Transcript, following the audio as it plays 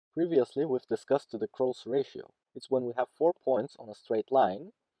Previously, we've discussed the cross ratio. It's when we have 4 points on a straight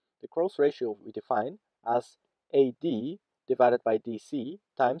line. The cross ratio we define as AD divided by DC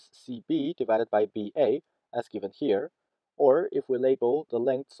times CB divided by BA, as given here, or if we label the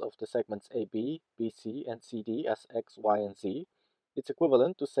lengths of the segments AB, BC, and CD as x, y, and z, it's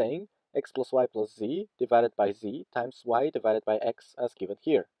equivalent to saying x plus y plus z divided by z times y divided by x, as given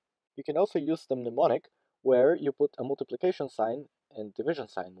here. You can also use the mnemonic where you put a multiplication sign and division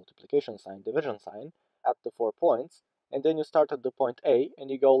sign, multiplication sign, division sign at the 4 points, and then you start at the point A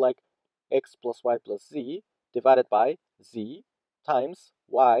and you go like x plus y plus z divided by z times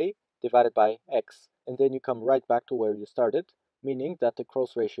y divided by x, and then you come right back to where you started, meaning that the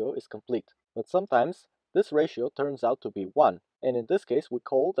cross ratio is complete. But sometimes this ratio turns out to be 1, and in this case we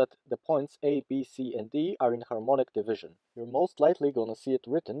call that the points A, B, C, and D are in harmonic division. You're most likely going to see it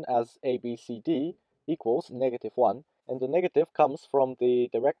written as A, B, C, D equals -1, and the negative comes from the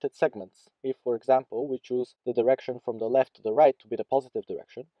directed segments. If, for example, we choose the direction from the left to the right to be the positive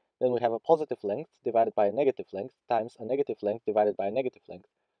direction, then we have a positive length divided by a negative length times a negative length divided by a negative length,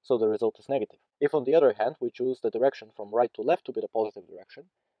 so the result is negative. If, on the other hand, we choose the direction from right to left to be the positive direction,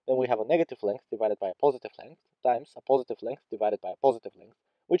 then we have a negative length divided by a positive length times a positive length divided by a positive length,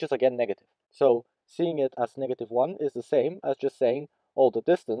 which is again negative. So seeing it as -1 is the same as just saying all the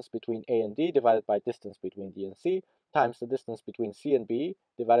distance between A and D divided by distance between D and C times the distance between C and B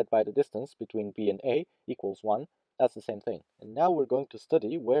divided by the distance between B and A equals 1. That's the same thing. And now we're going to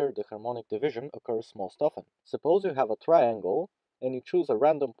study where the harmonic division occurs most often. Suppose you have a triangle and you choose a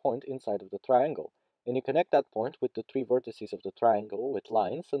random point inside of the triangle, and you connect that point with the 3 vertices of the triangle with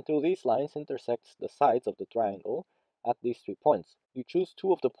lines until these lines intersect the sides of the triangle at these 3 points. You choose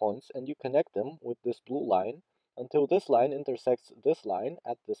 2 of the points and you connect them with this blue line until this line intersects this line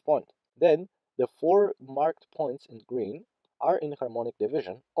at this point. Then the 4 marked points in green are in harmonic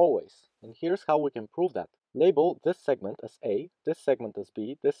division always. And here's how we can prove that. Label this segment as A, this segment as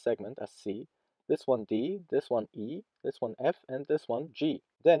B, this segment as C, this one D, this one E, this one F, and this one G.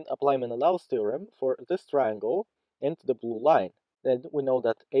 Then apply Menelaus theorem for this triangle and the blue line. Then we know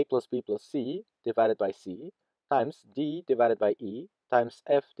that A plus B plus C divided by C times D divided by E times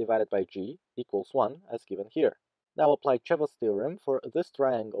F divided by G equals 1, as given here. Now apply Cheva's theorem for this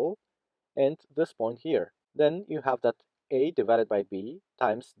triangle and this point here. Then you have that A divided by B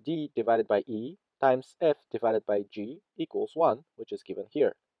times D divided by E times F divided by G equals 1, which is given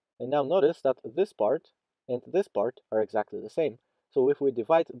here. And now notice that this part and this part are exactly the same. So if we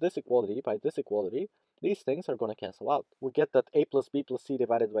divide this equality by this equality, these things are going to cancel out. We get that A plus B plus C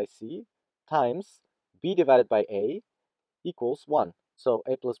divided by C times B divided by A equals 1. So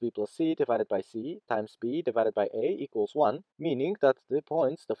A plus B plus C divided by C times B divided by A equals 1, meaning that the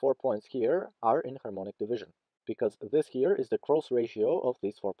 4 points here are in harmonic division, because this here is the cross ratio of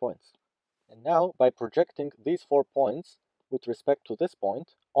these 4 points. And now, by projecting these 4 points with respect to this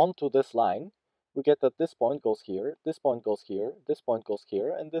point onto this line, we get that this point goes here, this point goes here, this point goes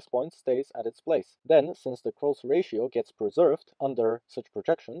here, and this point stays at its place. Then, since the cross ratio gets preserved under such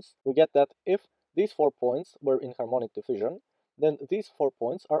projections, we get that if these 4 points were in harmonic division, then these 4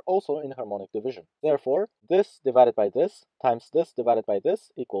 points are also in harmonic division. Therefore, this divided by this times this divided by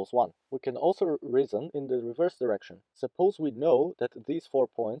this equals 1. We can also reason in the reverse direction. Suppose we know that these 4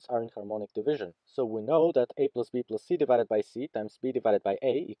 points are in harmonic division. So we know that A plus B plus C divided by C times B divided by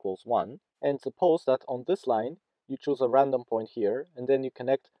A equals 1. And suppose that on this line, you choose a random point here, and then you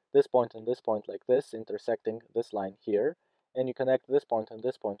connect this point and this point like this, intersecting this line here, and you connect this point and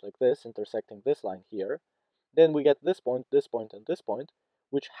this point like this, intersecting this line here. Then we get this point, and this point,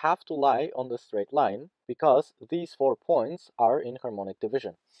 which have to lie on the straight line, because these 4 points are in harmonic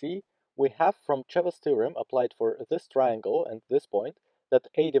division. See, we have from Cheva's theorem applied for this triangle and this point that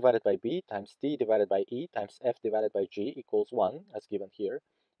A divided by B times D divided by E times F divided by G equals 1, as given here.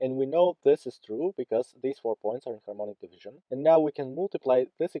 And we know this is true because these 4 points are in harmonic division. And now we can multiply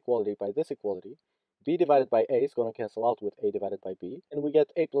this equality by this equality. B divided by A is going to cancel out with A divided by B, and we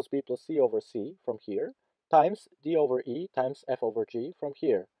get A plus B plus C over C from here, times D over E times F over G from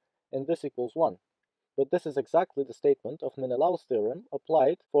here, and this equals 1. But this is exactly the statement of Menelaus theorem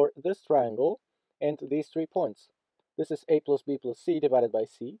applied for this triangle and these 3 points. This is A plus B plus C divided by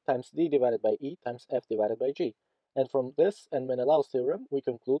C times D divided by E times F divided by G. And from this and Menelaus theorem, we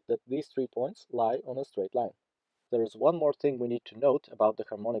conclude that these 3 points lie on a straight line. There is one more thing we need to note about the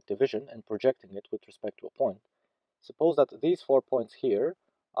harmonic division and projecting it with respect to a point. Suppose that these 4 points here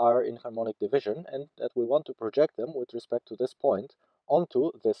are in harmonic division and that we want to project them with respect to this point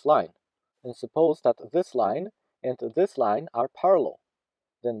onto this line. And suppose that this line and this line are parallel.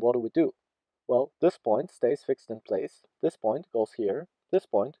 Then what do we do? Well, this point stays fixed in place, this point goes here, this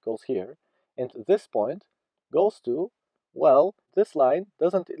point goes here, and this point goes to, well, this line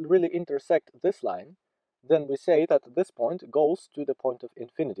doesn't really intersect this line, then we say that this point goes to the point of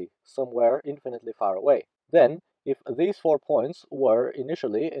infinity, somewhere infinitely far away. Then, if these 4 points were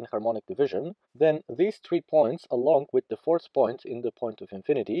initially in harmonic division, then these 3 points, along with the 4th point in the point of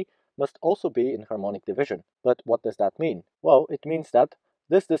infinity, must also be in harmonic division. But what does that mean? Well, it means that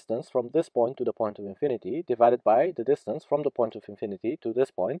this distance from this point to the point of infinity divided by the distance from the point of infinity to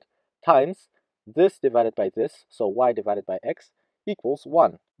this point times this divided by this, so y divided by x, equals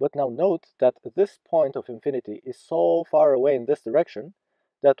 1. But now note that this point of infinity is so far away in this direction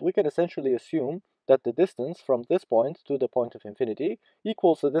that we can essentially assume that the distance from this point to the point of infinity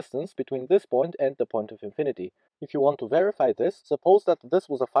equals the distance between this point and the point of infinity. If you want to verify this, suppose that this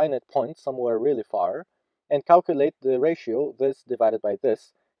was a finite point somewhere really far, and calculate the ratio this divided by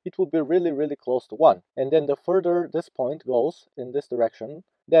this, it would be really close to 1. And then the further this point goes in this direction,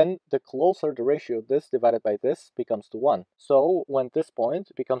 then the closer the ratio this divided by this becomes to 1. So when this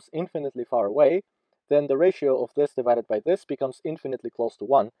point becomes infinitely far away, then the ratio of this divided by this becomes infinitely close to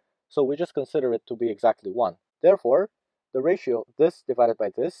 1. So we just consider it to be exactly 1. Therefore, the ratio this divided by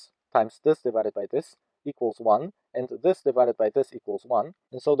this times this divided by this equals 1, and this divided by this equals 1,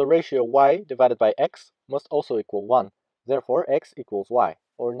 and so the ratio y divided by x must also equal 1. Therefore, x equals y.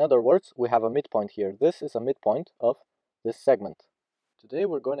 Or in other words, we have a midpoint here. This is a midpoint of this segment. Today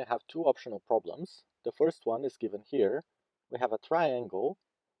we're going to have 2 optional problems. The first one is given here. We have a triangle,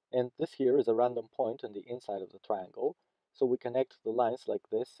 and this here is a random point on the inside of the triangle. So we connect the lines like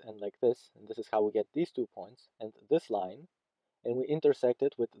this, and this is how we get these 2 points, and this line, and we intersect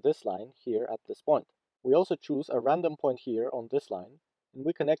it with this line here at this point. We also choose a random point here on this line, and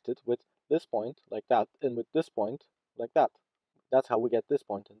we connect it with this point like that, and with this point like that. That's how we get this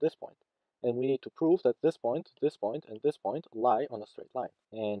point and this point. And we need to prove that this point, and this point lie on a straight line.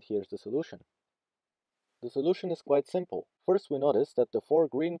 And here's the solution. The solution is quite simple. First, we notice that the 4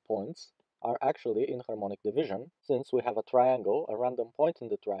 green points are actually in harmonic division, since we have a triangle, a random point in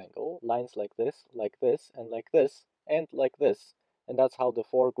the triangle, lines like this, and like this, and like this. And that's how the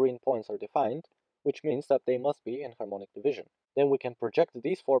 4 green points are defined, which means that they must be in harmonic division. Then we can project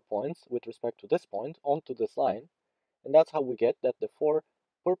these 4 points with respect to this point onto this line, and that's how we get that the 4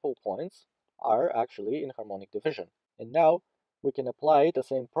 purple points are actually in harmonic division. And now we can apply the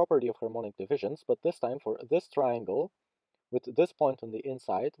same property of harmonic divisions, but this time for this triangle with this point on the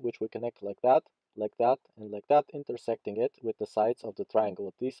inside, which we connect like that, and like that, intersecting it with the sides of the triangle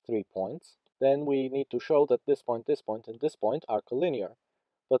at these 3 points. Then we need to show that this point, and this point are collinear.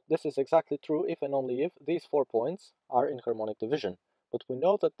 But this is exactly true if and only if these 4 points are in harmonic division. But we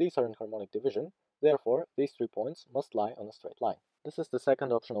know that these are in harmonic division, therefore these 3 points must lie on a straight line. This is the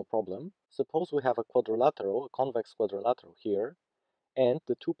second optional problem. Suppose we have a quadrilateral, a convex quadrilateral here, and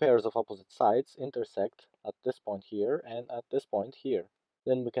the 2 pairs of opposite sides intersect at this point here and at this point here.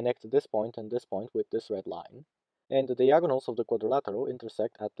 Then we connect this point and this point with this red line, and the diagonals of the quadrilateral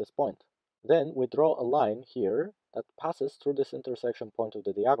intersect at this point. Then we draw a line here that passes through this intersection point of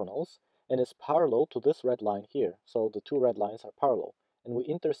the diagonals and is parallel to this red line here. So the 2 red lines are parallel, and we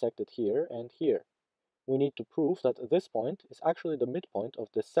intersect it here and here. We need to prove that this point is actually the midpoint of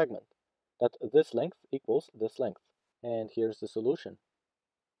this segment, that this length equals this length. And here's the solution.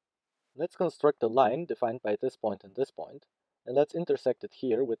 Let's construct a line defined by this point, and let's intersect it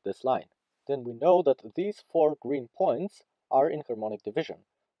here with this line. Then we know that these 4 green points are in harmonic division,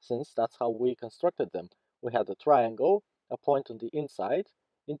 since that's how we constructed them. We had a triangle, a point on the inside,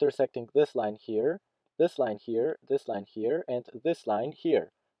 intersecting this line here, this line here, this line here, and this line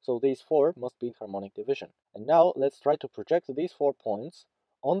here. So these 4 must be in harmonic division. And now let's try to project these 4 points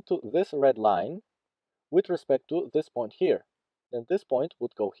onto this red line with respect to this point here. Then this point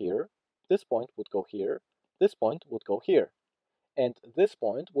would go here, this point would go here, this point would go here. And this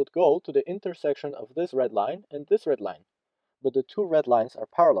point would go to the intersection of this red line and this red line. But the 2 red lines are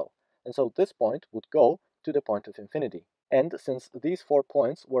parallel, and so this point would go to the point of infinity. And since these 4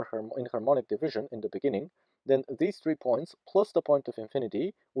 points were in harmonic division in the beginning, then these 3 points plus the point of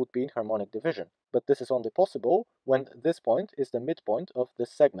infinity would be in harmonic division. But this is only possible when this point is the midpoint of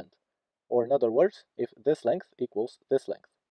this segment. Or in other words, if this length equals this length.